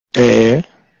Eh?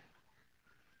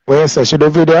 Where say she do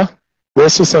video? Where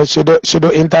she said she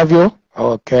do interview?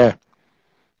 Okay.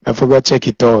 I forgot check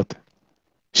it out.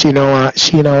 She no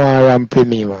want ramp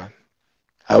me, man.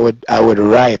 I would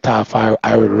write off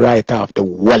the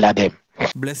whole of them.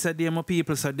 Blessed day, my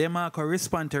people. So Demarco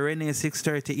respond to Renee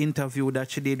 630 interview that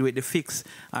she did with the Flexx.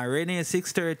 And Renee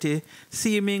 630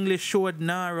 seemingly showed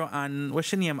Naro and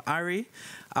what's her name, Ari,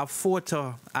 a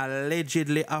photo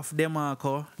allegedly of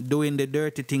Demarco doing the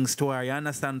dirty things to her. You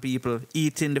understand, people?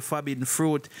 Eating the forbidden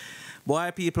fruit.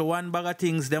 Boy, people, one bag of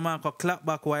things, Demarco clap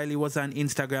back while he was on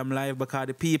Instagram live because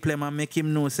the people make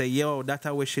him know, say, yo, that's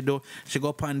how she do. She go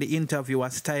up on the interview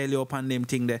and style you up on them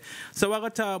thing there. So we're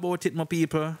going to talk about it, my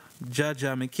people.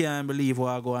 Jaja, I can't believe what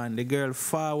I go on. The girl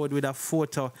forward with a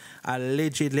photo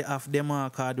allegedly of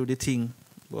Demarco do the thing.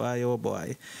 Boy, oh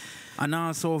boy. And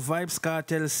also, Vibes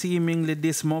Kartel seemingly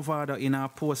this Mavado in our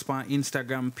post on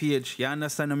Instagram page. You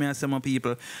understand me, some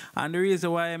people? And the reason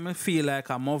why I feel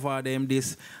like I Mavado them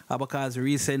this because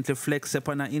recently Flexx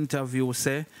upon an interview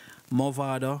say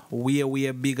Mavado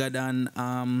way bigger than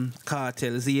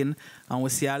Kartel Zine. And we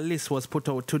see a list was put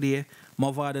out today.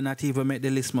 Mavado not even make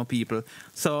the list, my people.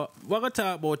 So we're going to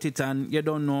talk about it, and you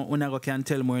don't know, Unago can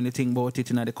tell more anything about it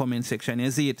in the comment section.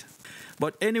 You see it?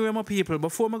 But anyway, my people,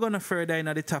 before we're going to further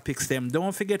into the topics,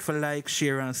 don't forget to like,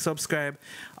 share, and subscribe.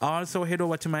 Also, head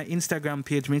over to my Instagram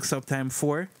page, Mix Up Time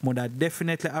 4. Would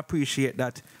definitely appreciate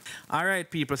that. Alright,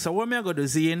 people, so what I'm going to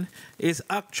do is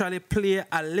actually play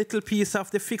a little piece of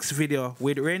the Flexx video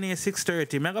with Renee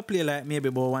 630. I'm going to play like maybe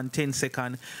about 10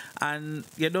 seconds. And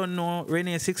you don't know,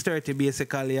 Renee 630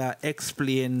 basically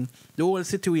explain the whole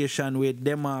situation with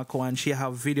Demarco, and she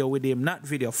have video with him, not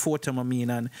video, photo, I mean,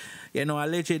 and you know,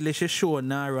 allegedly she showed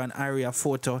Nara and Ari a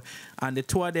photo, and the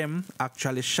two of them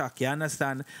actually shocked, you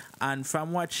understand? And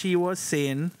from what she was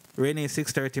saying, Renee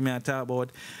 630 me I talk about,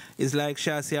 is like she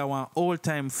say I want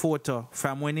old-time photo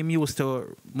from when him used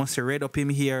to must red up him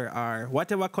here or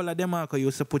whatever color Demarco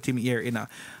used to put him here in a.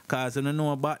 Because I don't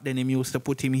know about then him used to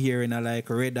put him here in a like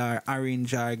red or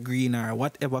orange or green or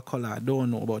whatever color. I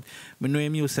don't know about. I know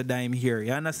him used to dye him here.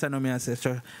 You understand what I say?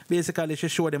 So basically she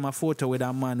showed them a photo with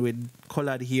a man with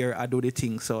colored hair I do the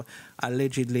thing. So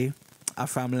allegedly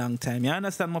from long time. You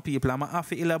understand, my people? I'm going to have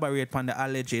to elaborate on the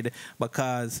alleged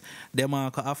because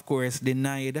Demarco, of course,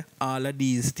 denied all of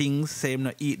these things, say him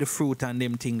not eat the fruit and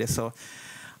them things. So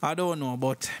I don't know,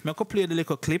 but I could play the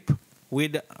little clip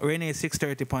with Renee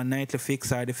 630 on Nightly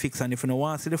Flexx or the Flexx, and if you don't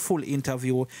want to see the full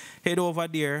interview, head over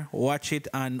there, watch it,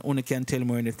 and you can tell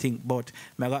me anything. But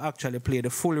I'm going to actually play the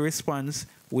full response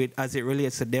with as it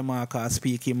relates to Demarco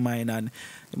speaking mind, and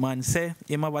the man say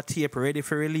him have a tape ready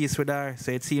for release with her, so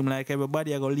it seems like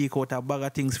everybody are going to leak out a bag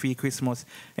of things for Christmas.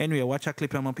 Anyway, watch a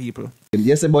clip of my people.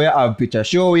 Yes, boy, I have picture.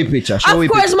 Show me picture. Show me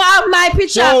picture. Of course, I have my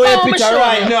picture. Show me picture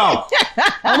right now.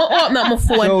 I'm going to open up my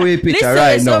phone. Show me picture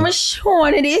right now. So I'm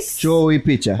showing this. Show me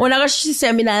picture. When I go, she say,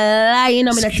 I'm not lying,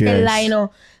 I'm not tell lie, you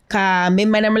know. Because me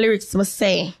mind my lyrics must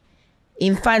say,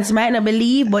 in fans might not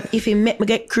believe, but if it make me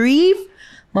get grieved,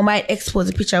 I might expose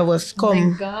the picture of us. Come. Oh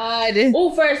my God.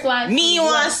 Who first one? Me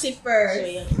want to see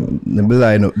first. Let me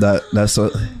line up that's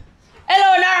all.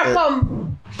 Hello, Nara,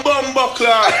 come.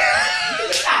 Bumbuckler.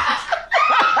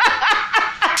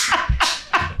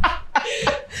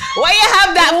 Why you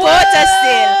have that photo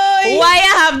still? Why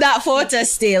you have that photo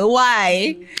still?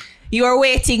 Why? You are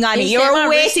waiting on it. You're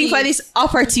waiting for this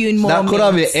opportune moment. That could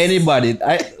have been anybody.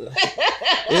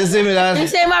 You see me that? You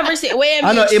say my receipt.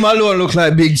 I know him alone look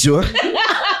like Big Joe.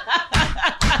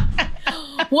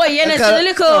 What, you know, see the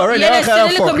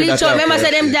little bleach out. Remember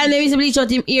say them time they used to bleach out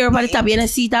him ear up at the top. You know,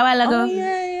 see it a while ago? Oh,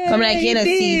 yeah, come like, you know,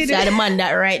 see. So the man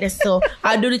that right there. So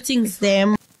I do the things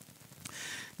them.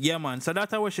 Yeah, man. So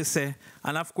that's what she say.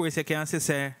 And of course, you can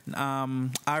say,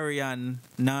 Ari and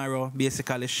Naro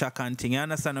basically shock and thing. You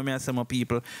understand what I say, some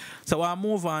people? So I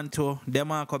move on to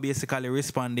Demarco basically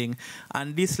responding.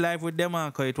 And this live with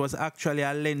Demarco, it was actually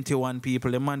a lengthy one,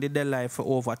 people. The man did the live for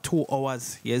over 2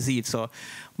 hours. You see it. So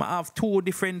I have 2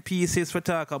 different pieces to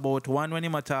talk about. One when he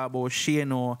talk about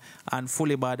Shano and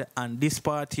Fully Bad. And this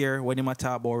part here when he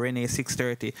talk about Renee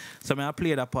 630. So I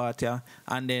play that part here.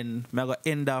 And then I go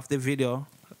end off the video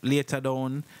later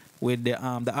down with the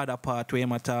other part where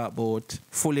I talk about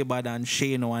Fully Bad and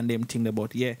Shano and them thing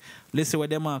about. Yeah. Listen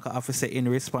what Demarco have to say in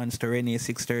response to Renee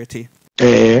 630.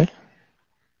 Eh?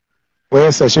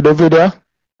 Where say she do video?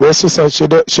 Where she said she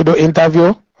do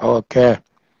interview? Okay.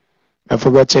 I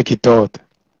forgot check it out.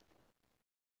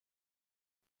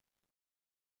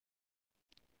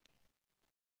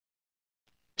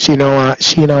 She no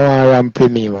want ramp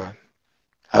me, man.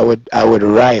 I would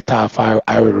write off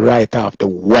the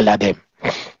whole of them.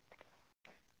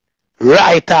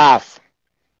 Right off.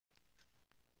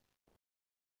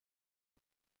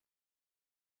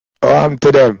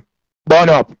 To them. Burn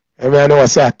up. Everyone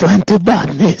knows that 20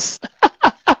 badness.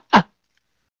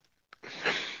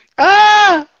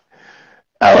 I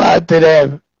want to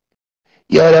them.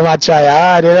 Yo, them a try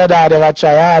hard. You know that them a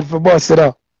try hard for boss, you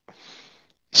know.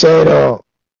 So, you know,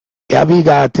 you're a big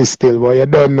artist still, but you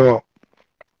don't know.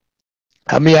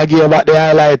 And me, I give back the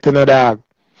highlight, you know, dog.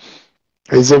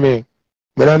 You see me?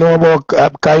 I don't know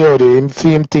about Coyote. Him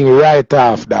film thing right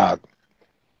off, dog.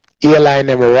 Airline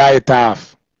them right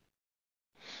off.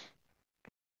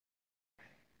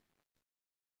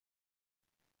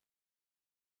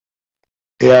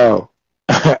 Yo.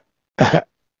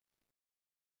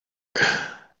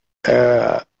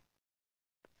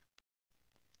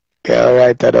 Yeah,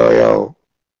 right, I know, yo.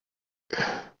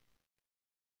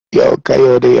 Yo,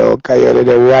 Coyote,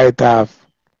 the right off.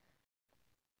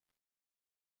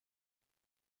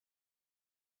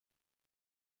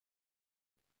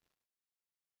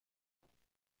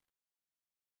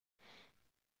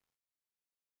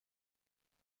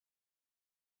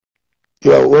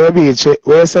 Yo, where be it?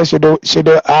 Where say she do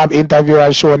interview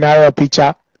and show Nara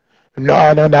picture?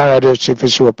 No, Nara do she for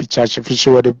show picture. She for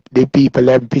show the people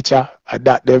them picture. And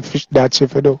that them fish that she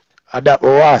for do. And that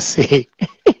what I say.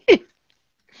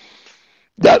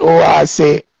 That what I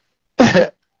say.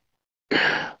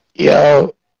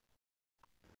 Yo.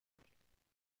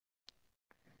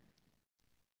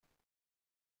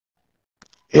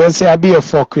 You say I be a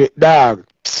fuck with dog.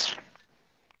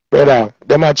 Brother,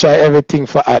 them a try everything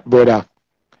for that, brother.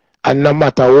 And no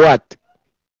matter what,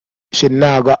 she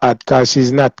not got at because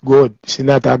she's not good. She's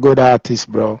not a good artist,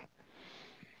 bro.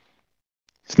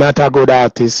 She's not a good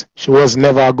artist. She was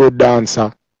never a good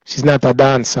dancer. She's not a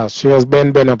dancer. She was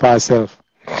Ben up herself.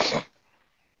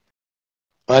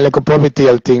 A little puppy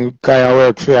tail thing kind of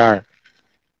work for her.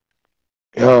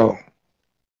 Yo.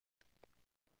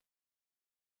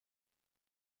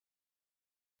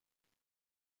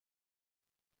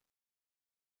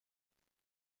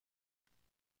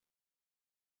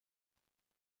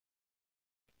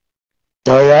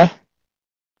 Oh yeah?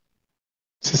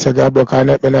 Sister got broke on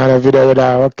it, been on a video with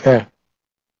her, okay.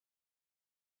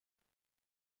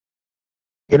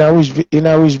 You know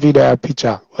which video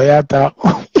picture? What you talk?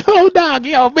 Yo, dog,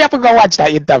 yo, we have to go watch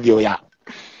that interview, yeah.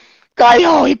 Cause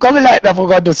yo, he coming like that for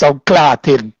go do some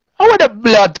clotting. How would the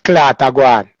blood clot a go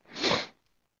on?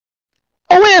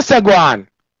 How where you say go on?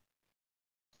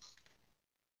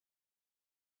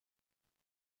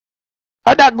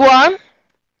 How that go on?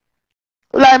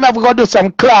 Like him have to go do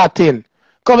some clotting.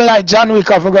 Coming like John Wick,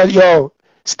 I forgot, yo,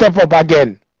 step up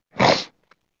again.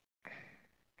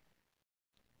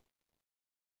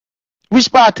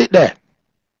 Which part it there?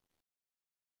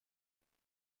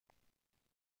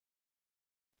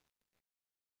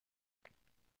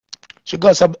 She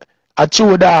got some a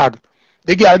chew dog.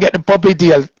 The girl get the puppy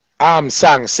tail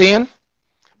song sing.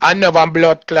 And never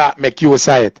blood clot make use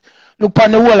of it. Look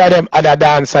on the whole of them other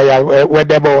dancer where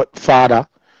they about father.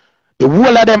 The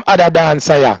whole of them other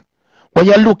dancer. When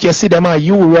you look, you see them in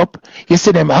Europe, you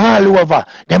see them all over.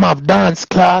 Them have dance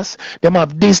class, them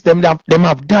have this, them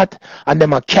have that, and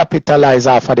them are capitalize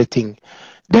off of the thing.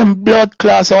 Them blood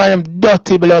class or them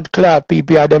dirty blood clot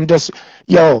people are them just,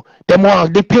 yo, them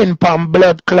want depend on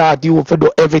blood clot you for do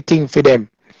everything for them.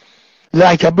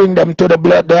 Like you bring them to the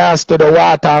blood, they ask to the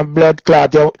water and blood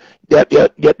clot, them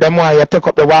want you take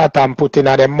up the water and put in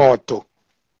their mouth too.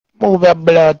 Move a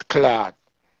blood clot.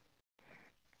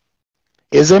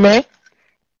 You see me?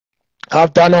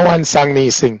 After no one song me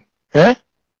sing. Eh?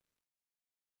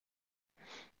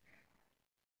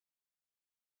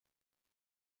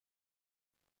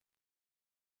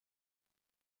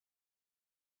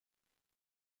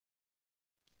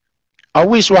 I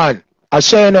wish one. I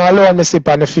share you know alone me sip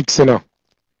on the fix you know.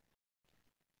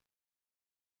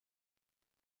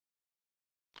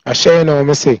 I share you know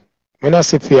me see. Me not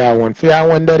see fear one. Fear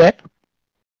one there.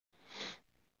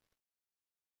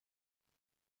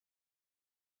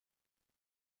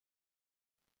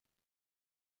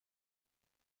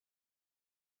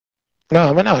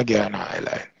 No, me not get an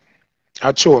highlight.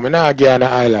 I show, me not get an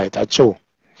highlight. I show.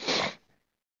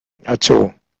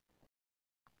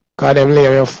 Cause them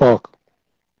lame your fuck.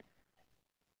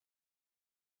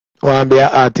 Want be an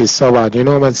artist so bad. You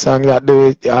know what song that do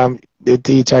it? The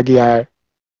teacher give her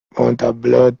amount of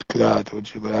blood clot,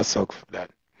 which you gonna suck for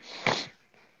that.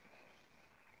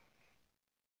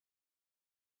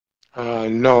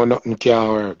 No, nothing can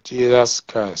work. Jesus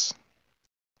Christ.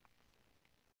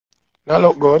 That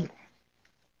look good.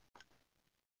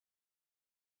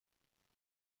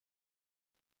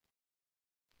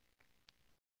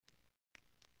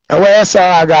 And where you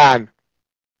saw her gone?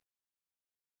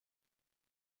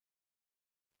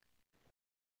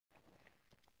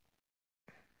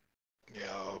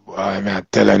 Yo, boy, I'm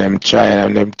telling them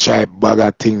try bag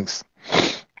of things.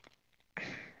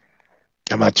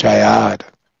 I'm a try hard.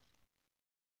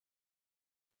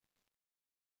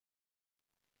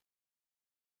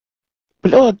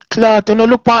 Blood clot, you know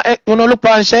look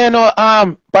on Shane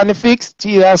on the fix.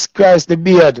 Jesus Christ, the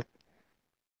beard.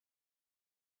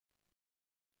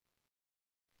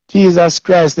 Jesus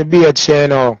Christ, the beard,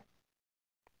 Shane.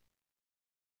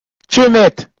 Trim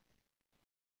it.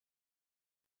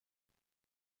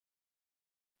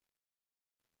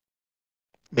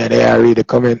 Yeah, they are read the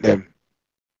comment them.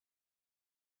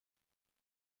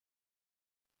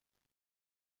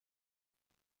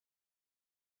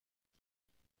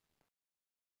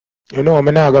 You know, I'm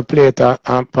not gonna play it on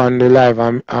the live.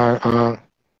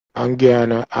 I'm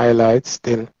getting highlights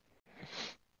still.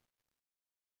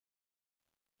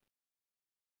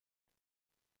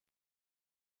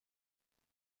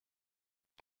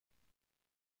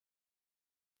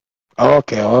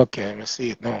 Okay, let me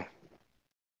see it now.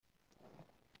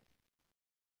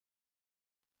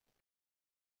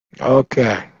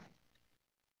 Okay.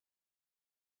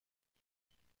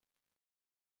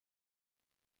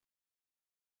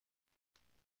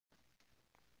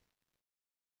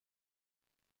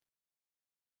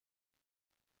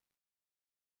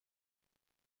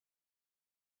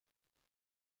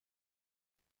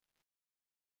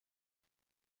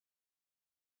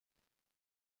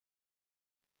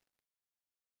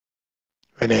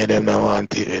 When them not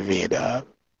want it with me, dog,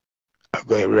 I'm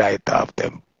going right off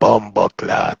them bumbo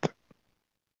clot.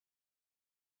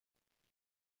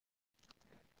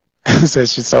 So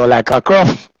she sound like a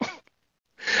cruff.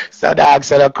 So dog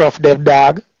said a cruff them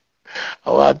dog. I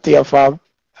want to hear from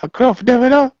a cruff them, you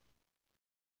know.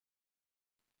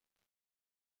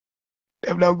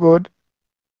 Them not good.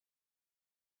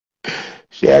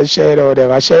 She has shade out them.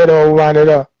 I shade out one, you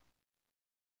know.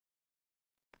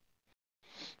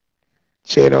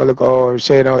 Shade out look oh,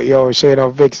 shade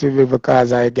out vex with me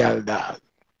because I gal dog.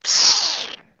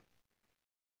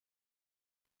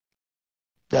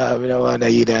 Dog, we don't want to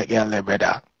eat that girl,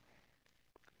 brother.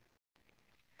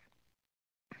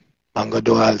 I'm going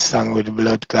to do all song with the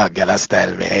blood clot girl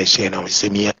style me. Hey, Shane, you see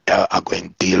me, I'm going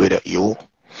to deal with you.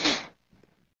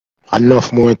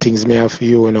 Enough more things me have for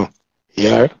you, you know.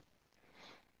 Yeah?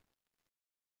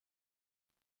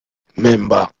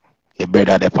 Remember, your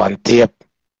brother up on tape.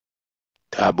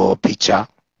 Talk about picture.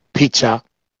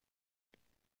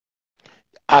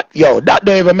 Yo, that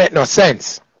don't even make no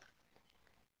sense.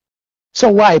 So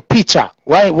why picture?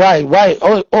 Why?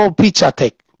 Oh, picture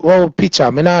take. Oh,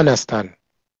 picture, me not understand.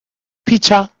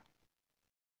 Picture?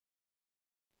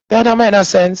 That don't make no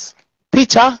sense.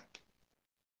 Picture?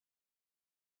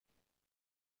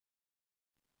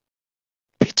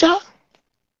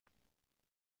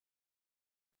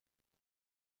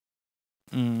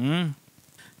 Mm-hmm.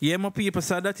 Yeah, my people,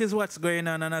 so that is what's going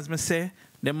on. And as me say,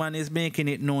 the man is making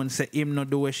it known, say him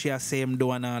not do what she say him do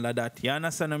and all of that. You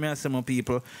understand what I say, my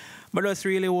people? But just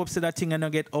really hope so that thing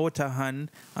not get out of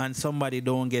hand and somebody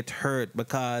don't get hurt,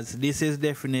 because this is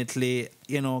definitely,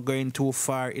 going too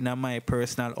far in my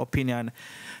personal opinion.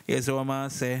 Is what I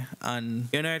say. And,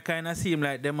 it kind of seem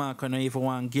like Demarco don't even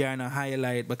want gear and a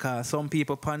highlight, because some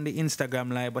people on the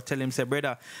Instagram live but tell him, say,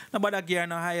 brother, nobody gear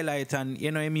and a highlight. And,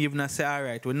 him even say, all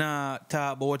right, we not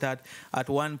talk about that. At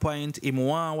one point, him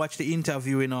want to watch the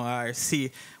interview, or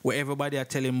see what everybody are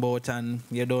telling about, and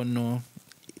you don't know.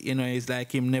 It's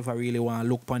like him never really want to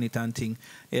look upon it and think.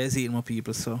 Yeah, see it, my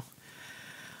people, so.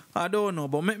 I don't know,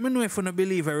 but me know if you don't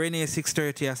believe Renee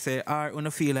 630 I say, or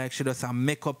you feel like she does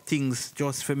make up things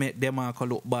just for make Demarco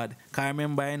look bad. Because I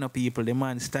remember, people, the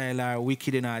man style are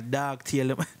wicked in a dog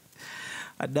tail.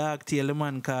 A dog tail, the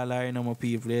man call her, my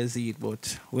people, they see it.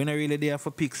 But we're not really there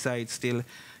for pick side still.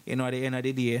 At the end of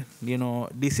the day,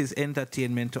 this is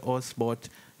entertainment to us, but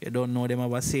you don't know them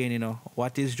ever saying,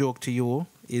 what is joke to you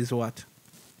is what?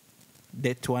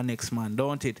 Death to our next man,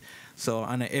 don't it? So,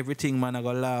 and everything man I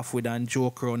go laugh with and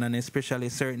joke around, and especially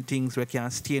certain things where can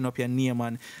stain up your name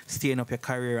and stain up your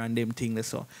career and them things.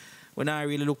 So, when I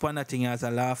really look on that thing as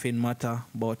a laughing matter,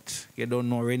 but you don't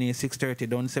know, Renee 630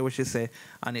 don't say what she say,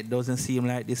 and it doesn't seem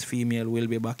like this female will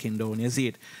be backing down, you see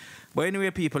it? But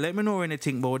anyway, people, let me know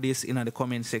anything about this in the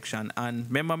comment section. And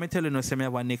remember me telling you, say me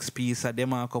have a next piece of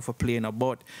Demarco for playing a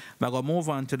but I'm going to move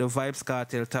on to the Vibes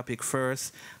Kartel topic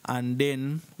first, and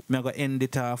then I'm going to end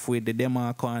it off with the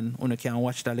Demarco, and you can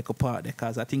watch that little part,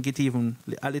 because I think it's even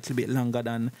a little bit longer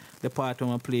than the part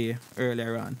when I play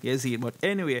earlier on. You see it? But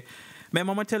anyway,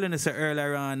 Remember, I'm telling you so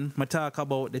earlier on, I talk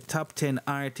about the top 10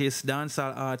 artists,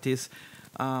 dancehall artists,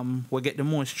 will get the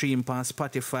most stream on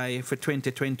Spotify for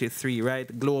 2023,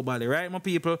 right? Globally, right, my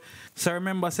people? So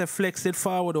remember, say Flexx did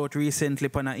forward out recently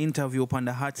on an interview on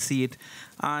the hot seat,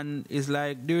 and it's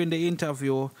like during the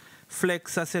interview,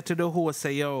 Flexx I said to the host,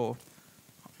 say, yo,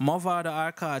 Mavado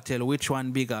or Kartel, which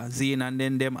one bigger? Zine, and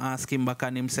then them ask him back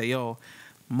and him say, yo,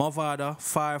 Mavado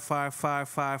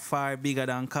far bigger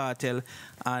than Kartel.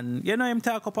 And you know him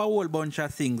talk up a whole bunch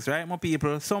of things, right, my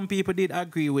people? Some people did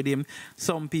agree with him.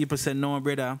 Some people say, no,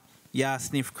 brother, yeah,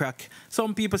 sniff crack.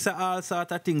 Some people say all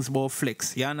sort of things about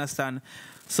Flexx, you understand?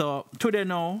 So today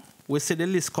now, we see the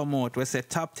list come out. We say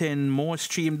top 10 most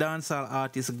streamed dancehall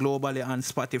artists globally on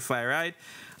Spotify, right?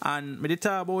 And we did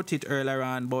talk about it earlier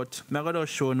on, but I'm going to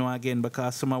show now again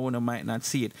because some of you might not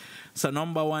see it. So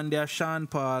number 1 there, Sean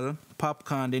Paul,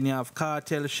 Popcorn. Then you have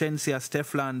Kartel, Shensia,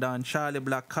 Steph London, Charlie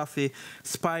Black, Coffee,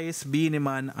 Spice, Beanie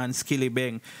Man, and Skilly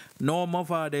Bang. No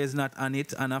Mavado is not on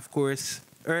it, and of course,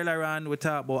 earlier on, we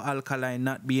talked about Alkaline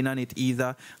not being on it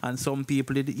either, and some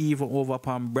people did even over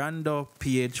upon Brando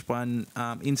page on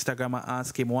Instagram and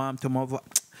ask him, want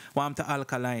to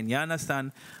Alkaline, you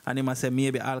understand? And he must say,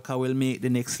 maybe Alka will make the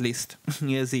next list.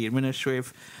 You see, I'm not sure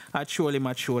if I surely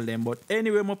might show them. But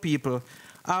anyway, my people,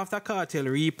 after Kartel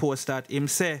repost that, him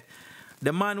say,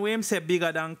 the man where him say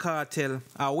bigger than Kartel,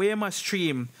 a way my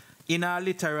stream, in a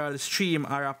literal stream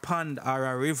or a pond or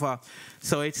a river.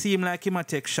 So it seemed like him a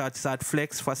take shots at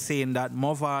Flexx for saying that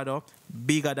Mavado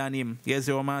bigger than him. Yes,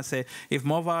 you man say, if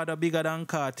Mavado bigger than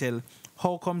Kartel,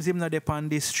 how comes him not upon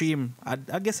this stream? I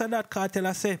guess that Kartel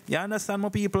I say. You understand, my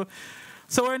people?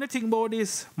 So when you think about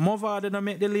this, Mavado no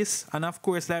make the list, and of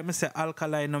course, like me say,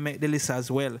 Alkaline no make the list as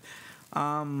well.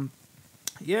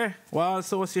 Yeah, well,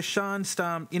 also see Sean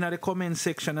Stamp in the comment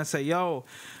section and say, yo,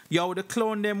 the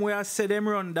clown them where I say them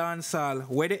run dancehall,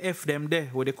 where the F them there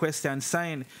with the question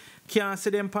sign. Can't see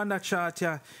them on the chart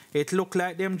here. It look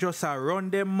like them just run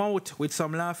them mouth with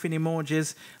some laughing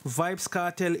emojis. Vibes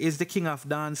Kartel is the king of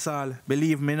dancehall.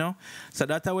 Believe me, no? So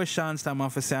that's what Sean Stam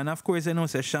have to say. And of course, you know,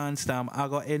 say Sean Stam, I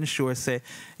got ensure, say,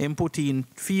 him put in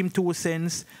theme 2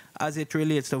 cents as it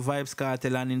relates to Vibes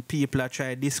Kartel, and in people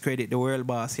try to discredit the world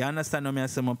boss. You understand what I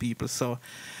say, my people? So,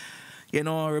 you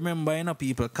know, remember, you know,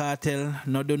 people, Kartel,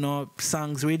 no do no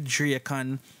songs with Drake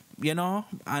and you know,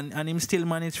 and him still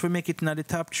managed to make it in the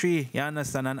top 3, you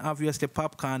understand? And obviously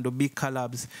Popcorn do big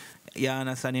collabs, you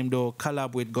understand? Him do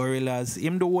collab with Gorillaz,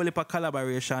 him do whole heap of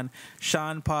collaboration.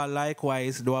 Sean Paul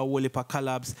likewise do a whole heap of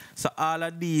collabs. So all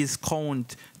of these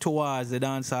count towards the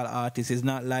dancehall artists. It's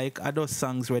not like those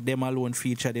songs where them alone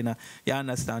featured in a, you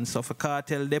understand? So for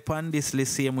Kartel, they on this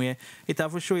list same way. It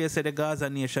have to show you say the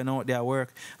Gaza Nation out there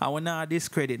work. And we not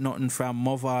discredit nothing from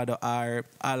Mavado or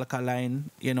Alkaline,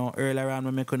 you know, earlier on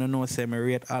when I couldn't know say me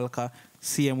rate Alka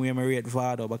same way I rate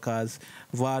Vado, because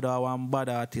Vado are one bad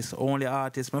artist. Only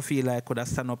artist I feel like could have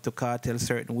stand up to Kartel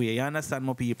certain way. You understand,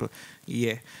 my people?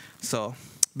 Yeah. So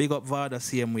big up Vado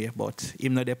same way, but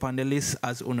him not up on the list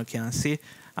as Uno can see.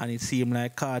 And it seemed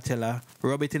like Kartel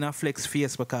rub it in a Flexx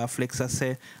face, because Flexx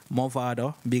say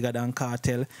Mavado bigger than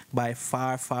Kartel by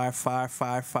far.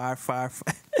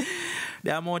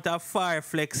 The amount of far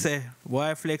Flexx say.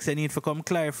 Why Flexx need to come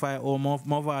clarify or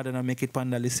Mavado and make it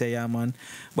pandally say, yeah, man.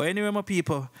 But anyway, my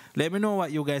people, let me know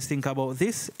what you guys think about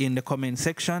this in the comment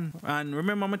section. And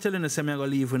remember, I'm telling you, I'm going to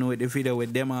leave you with the video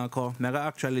with Demarco. I'm going to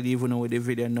actually leave you with the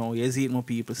video now. You see it, my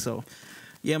people. So,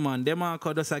 yeah, man,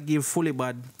 Demarco does give fully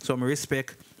bad some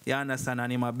respect. You understand?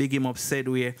 And him a big him up said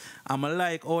way. I'm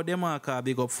like how Demarco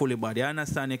big up fully bad. You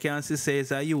understand? You can't say it's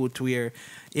a youth where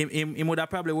he would have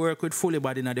probably work with fully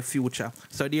bad in the future.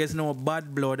 So there's no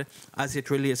bad blood as it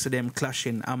relates to them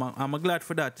clashing. I'm glad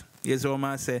for that. Yes, what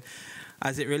I say.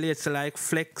 As it relates to like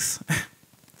Flexx.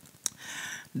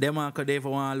 Demarco they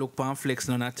want to look on Flexx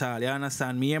none at all. You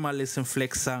understand? Me and I listen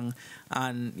Flexx song,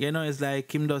 and you know it's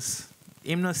like him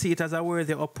not see it as a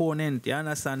worthy opponent. You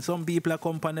understand? Some people are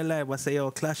come on the live and say, yo,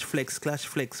 clash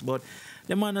Flexx. But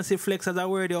the man not see Flexx as a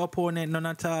worthy opponent, none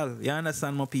at all. You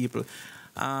understand, my people?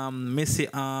 Missy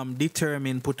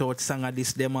Determined put out song of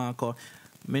this Demarco.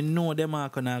 Me know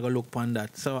Demarco not gonna look upon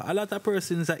that. So a lot of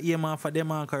persons are aiming for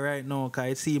Demarco right now,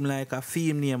 because it seems like a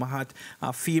theme name a hot,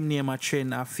 a theme name a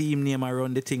trend, a theme name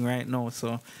around the thing right now.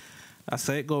 So that's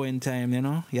how it go in time, you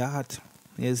know? You're hot.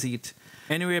 You see it.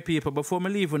 Anyway, people, before I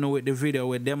leave you with the video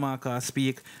with Demarco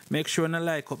speak, make sure you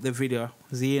like up the video,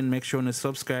 make sure you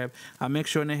subscribe, and make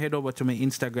sure you head over to my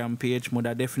Instagram page.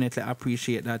 I definitely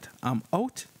appreciate that. I'm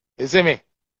out. You see me?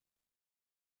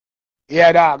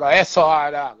 Yeah, dog.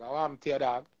 SOR, dog. I want to tell you,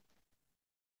 dog.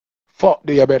 Fuck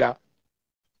do you better.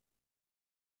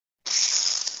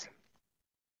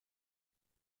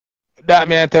 That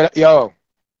me I tell yo.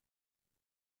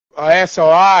 Oh,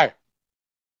 SOR.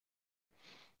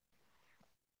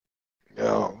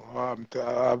 Yo, I'm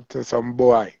to some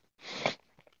boy.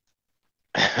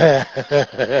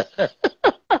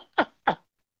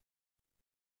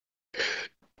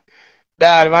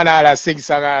 Dad, man, I sing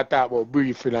song I talk about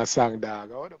brief in a song,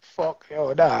 dog. What the fuck,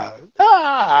 yo, dog?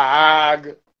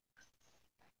 Dog!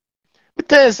 But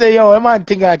tell you, say, yo, a man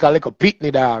think like a little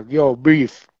picnic, dog. Yo,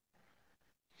 brief.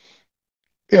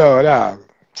 Yo, dog.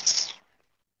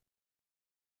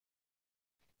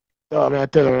 Yo, man, I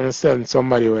tell him, I'm send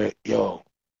somebody where, yo,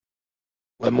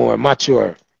 we're more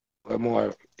mature. We're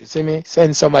more, you see me?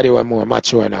 Send somebody who more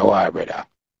mature in a war, brother.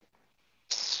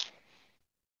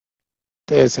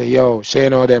 They say, yo, she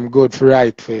know them good for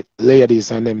write for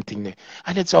ladies and them thing.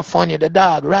 And it's so funny, the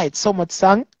dog write so much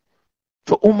song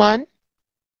for woman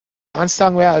and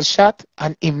song where I'll shot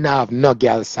and him now have no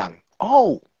girl song.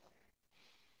 Oh,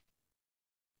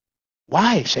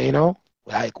 why, she know?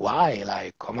 Like, why?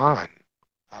 Like, come on.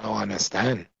 I don't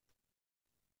understand.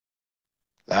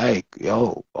 Like,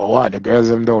 yo, or what? The girls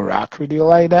them don't rock with you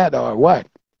like that or what?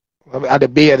 At the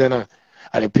beard and at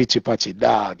the pitchy patchy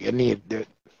dog, you need the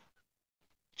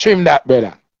trim that,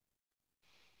 brother.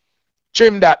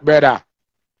 Trim that, brother.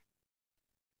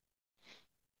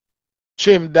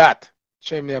 Trim that.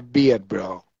 Trim your beard,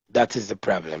 bro. That is the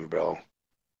problem, bro.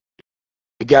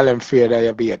 The girl I'm afraid of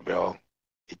your beard, bro.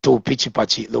 It too pitchy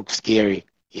patchy. It looks scary.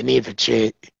 You need to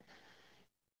change.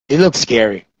 It looks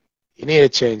scary. You need to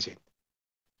change it.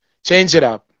 Change it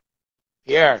up.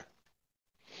 Here.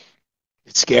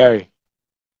 It's scary.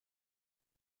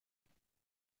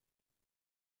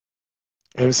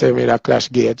 I'm saying me that Clash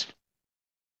Gage.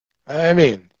 I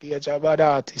mean, Gage a bad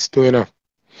artist too, you know.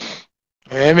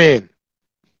 I mean.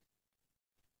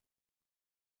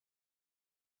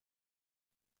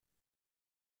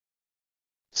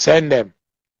 Send them.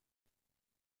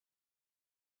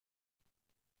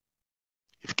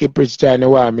 If Kiprich trying to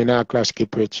war, me not clash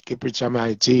Kiprich. Kiprich am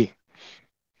my G.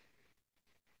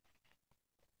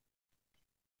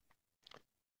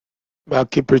 But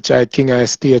Kiprich I king of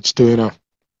stage too, you know.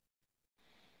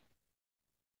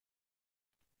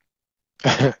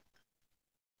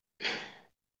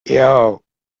 Yo,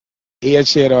 ear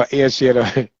shade over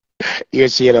there.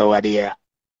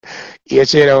 Ear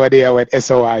shade over there when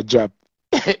SOR drop.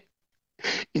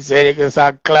 He said he can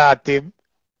start clot him.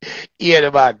 Yeah,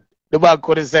 the man. The man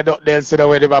couldn't send up there so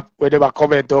when they were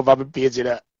comment over my page, you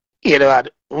know. Yeah,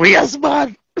 the man. Yes,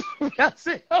 man. I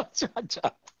say, oh, cha.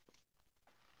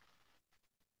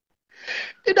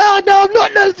 You know, no,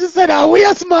 nothing else to say now.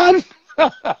 Yes, man.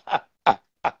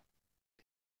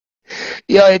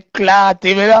 Yo, it clot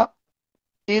him, you know.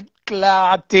 It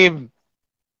clot him.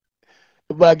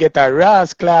 The man get a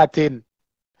ras clotting.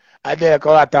 And they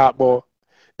come and talk about,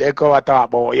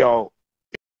 yo,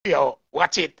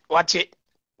 watch it.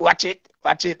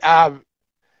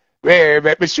 Where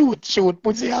make me shoot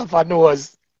pussy off her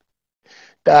nose.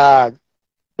 Dog.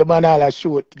 The man all a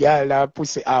shoot girl and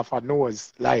pussy off her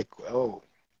nose. Like, oh.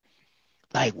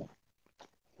 Like,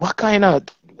 what kind of,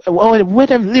 where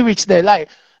them lyrics there? Like,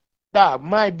 dog,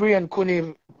 my brain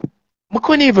couldn't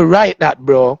even write that,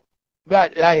 bro.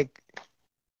 But, like,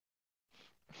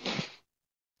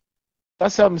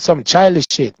 that's some childish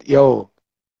shit, yo.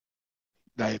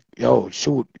 Like, yo,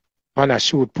 shoot. Man, I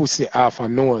shoot pussy off her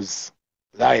nose.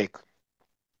 Like,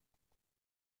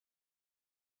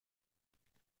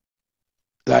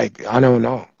 I don't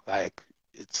know. Like,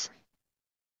 it's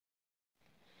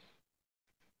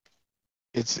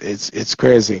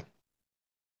crazy.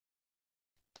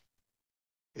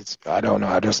 I don't know.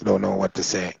 I just don't know what to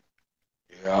say.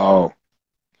 Yo.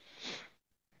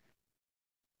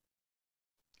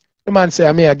 The man say,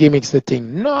 I mean, I gimmicks the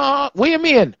thing. No, what you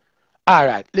mean? All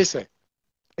right, listen.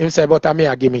 Him say, but I mean,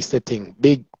 I gimmicks the thing.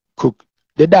 Big cook.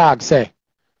 The dog say,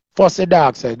 first the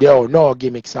dog say, yo, no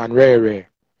gimmicks and rare.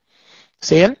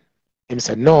 See him? Him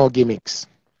say, no gimmicks.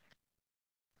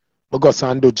 We go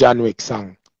and do John Wick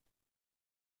song.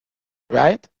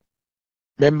 Right?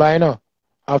 Remember, you know,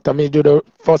 after me do the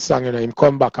first song, you know, him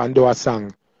come back and do a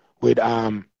song with,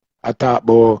 I talk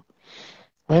about,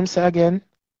 what him say again?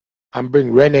 And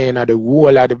bring Renee in the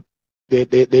whole of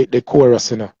the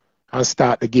chorus, you know, and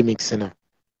start the gimmicks, you know.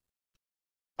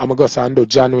 I'm going to go and do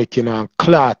John Wick, you know, and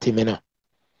clot him, you know.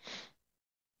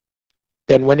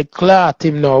 Then when he clot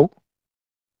him now,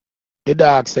 the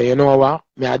dog say, you know what?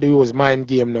 Me I do use mind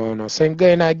game now, you know. So I'm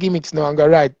going to gimmicks now and go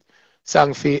write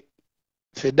song for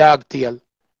dog tail.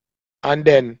 And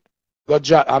then go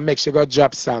drop and make sure go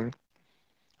drop song.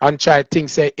 And try think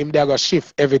say him there go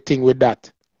shift everything with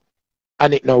that.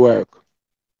 And it no work.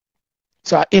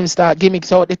 So him start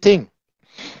gimmicks out the thing.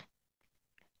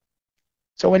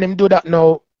 So when him do that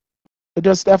now, we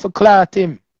just have to clot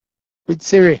him with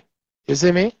Siri. You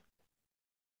see me?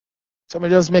 So we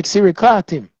just make Siri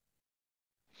clot him.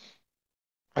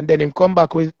 And then him come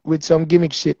back with some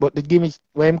gimmick shit. But the gimmick,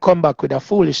 when him come back with a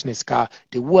foolishness, cause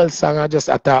the whole song I just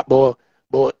attack about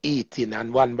eating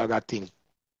and one bag of thing.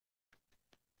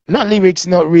 Not lyrics,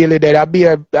 not really there.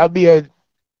 That'll be the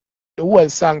whole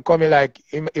song coming like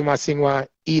him a sing one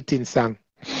eating song.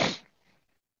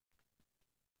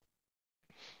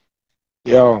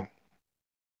 Yo,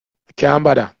 I can't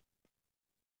bother.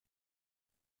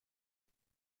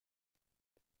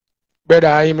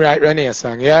 Brother, him write Renee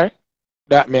song, yeah?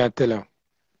 That me I tell him.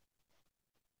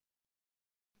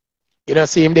 You know,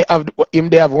 see him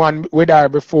they have one with her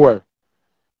before.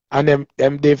 And them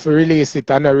they release it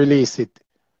and not release it.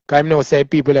 Cause him know say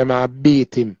people them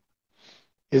beat him.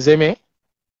 You see me?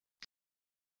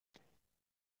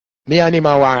 Me and him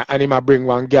a war and him a bring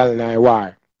one girl in a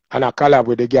war. And I collab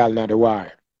with the girl in the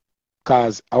war.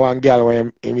 Cause I want girl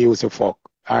when him used to fuck.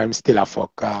 Or him still a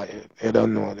fuck. You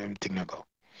don't know them thing I go.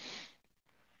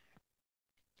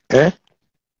 Eh?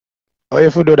 How you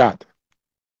do that?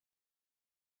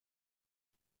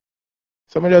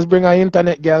 So me just bring an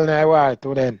internet girl in a war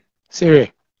to then. Siri.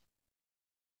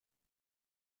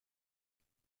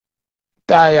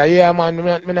 Taya, yeah man,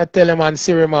 me not tell him man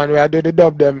Siri man, we I do the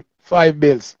dub them 5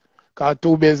 bills. Cause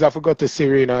 2 bills I forgot to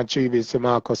Siri and 3 bills to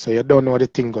Marcus, so you don't know the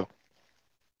thing go.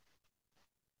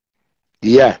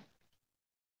 Yeah.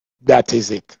 That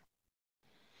is it.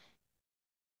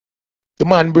 The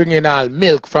man bringing all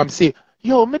milk from sea.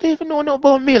 Yo, me don't even know no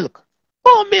about milk.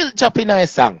 Oh, milk chopping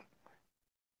nice song.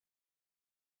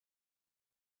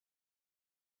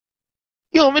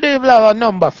 Yo, me don't even have a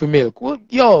number for milk.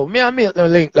 Yo, me and milk no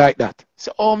link like that.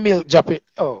 So all milk dropping.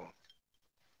 Oh.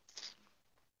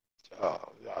 Oh,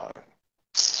 Lord.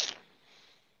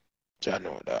 I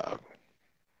know, dog.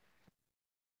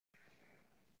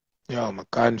 Yo, I'm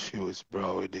confused,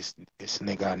 bro, with this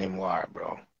nigga and him war,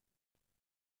 bro.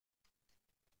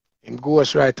 Him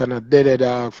goes right on a dead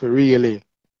dog for really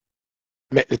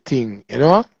make the thing, you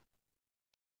know?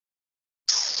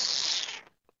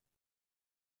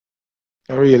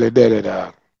 A really dead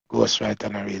dog. Goes right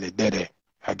on a really dead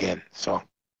again. So,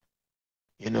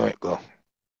 you know it go.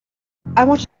 I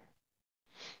want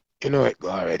You know it go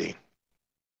already.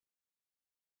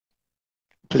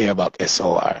 Play back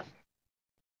SOR.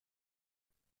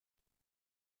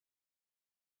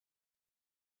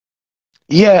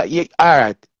 Yeah,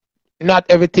 alright. Not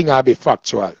everything will be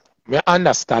factual. I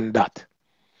understand that.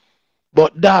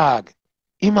 But dog,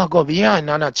 him a go behind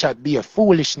and a chat be a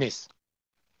foolishness.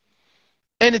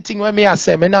 Anything when me I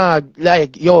say, me not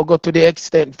like, yo, go to the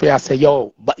extent where I say,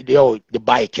 yo, the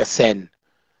bike you send.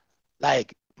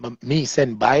 Like, me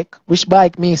send bike? Which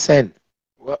bike me send?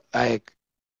 What, like,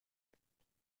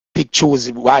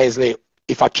 choose wisely.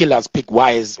 If a killers pick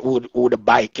wise who the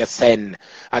bike you send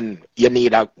and you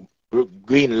need a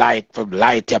green light for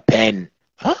light your pen.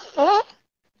 Huh?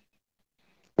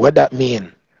 What that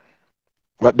mean?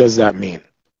 What does that mean?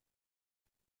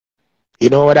 You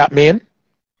know what that mean?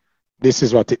 This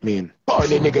is what it mean. Oh,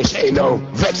 the nigga say no.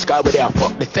 Vex got with there,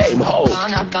 fuck the same hoe.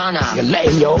 Bana. You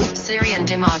lame, yo. Siri and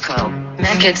Demarco.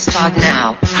 Make it start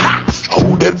now. Ha!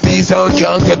 Oh, them fees and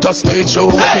can't get a stage show.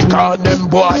 What we call them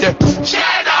boy?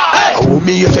 Shadow! Oh,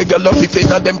 me you take a love if it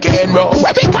not them can roll.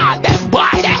 What we call them boy?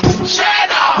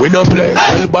 Shadow! We not play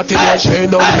well, but in your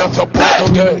shade, no, we not support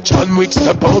okay. John Wick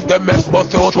step out, them make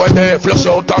bust out when they flush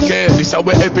out again. This is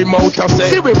where every mouth can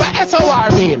say. Siri, what SOR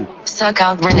mean? Suck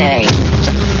out Renee.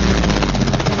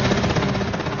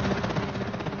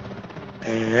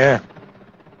 Yeah.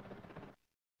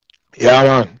 Yeah,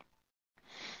 man.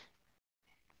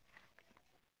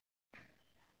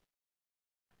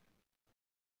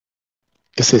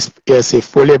 You see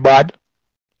fully bad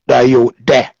that you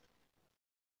there.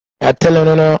 I tell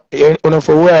you no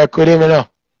for work with him, you know.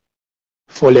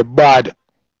 Fully bad.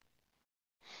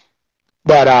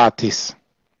 Bad artist.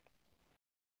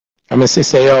 I'm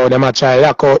say, yo, them a try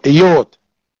lock out the youth.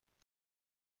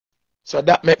 So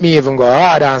that make me even go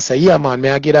hard and say, yeah, man,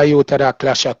 may I get a youth to that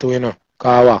clash at you, you know.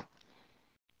 Cause what?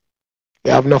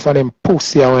 You have enough of them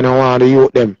pussy when I want to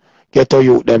youth them. Get to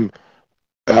youth them.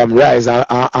 Rise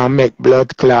and make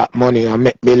blood clot money and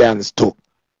make millions too.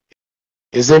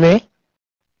 You see me?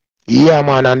 Yeah,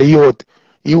 man, and the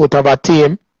youth have a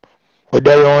team with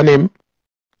their own him.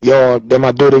 Yo, them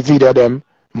a do the video them.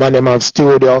 Man, them have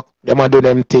studio. Them a do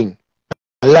them thing.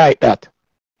 I like that.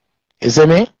 You see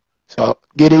me? So,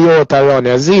 get the youth around,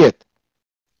 you see it?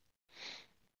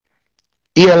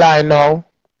 Airline now.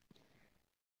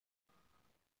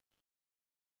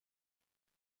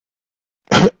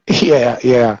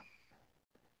 Yeah.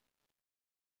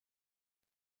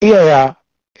 Yeah.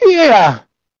 Yeah.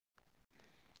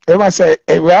 They must say,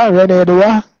 hey, we are ready to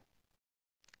what?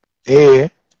 Yeah.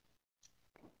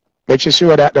 Make you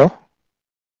sure that though.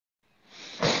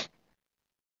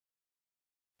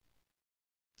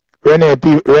 Renee,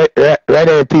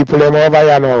 Renee people them over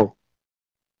here now.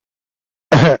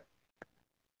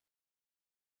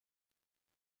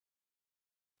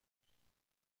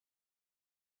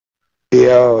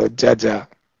 Yo, Jaja.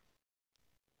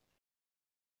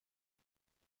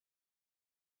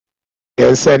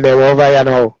 You send them over here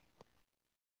now.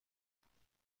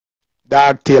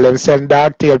 Dark tail, and send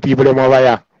dark tail people them over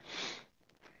here.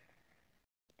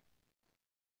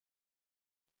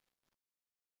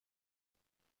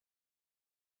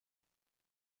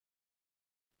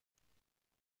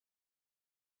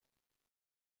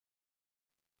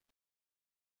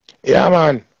 Yeah,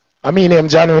 man. I mean them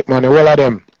John Wick, man. All of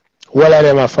them. All of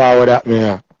them are forward at me.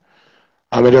 Yeah.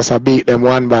 And we just beat them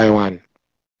one by one.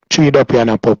 Treat up here and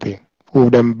a puppy.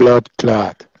 Move them blood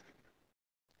clot.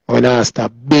 When I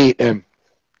stop, beat them.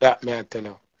 That me I tell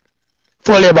you.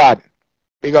 Fully bad.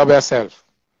 Big up yourself.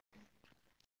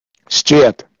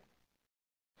 Straight.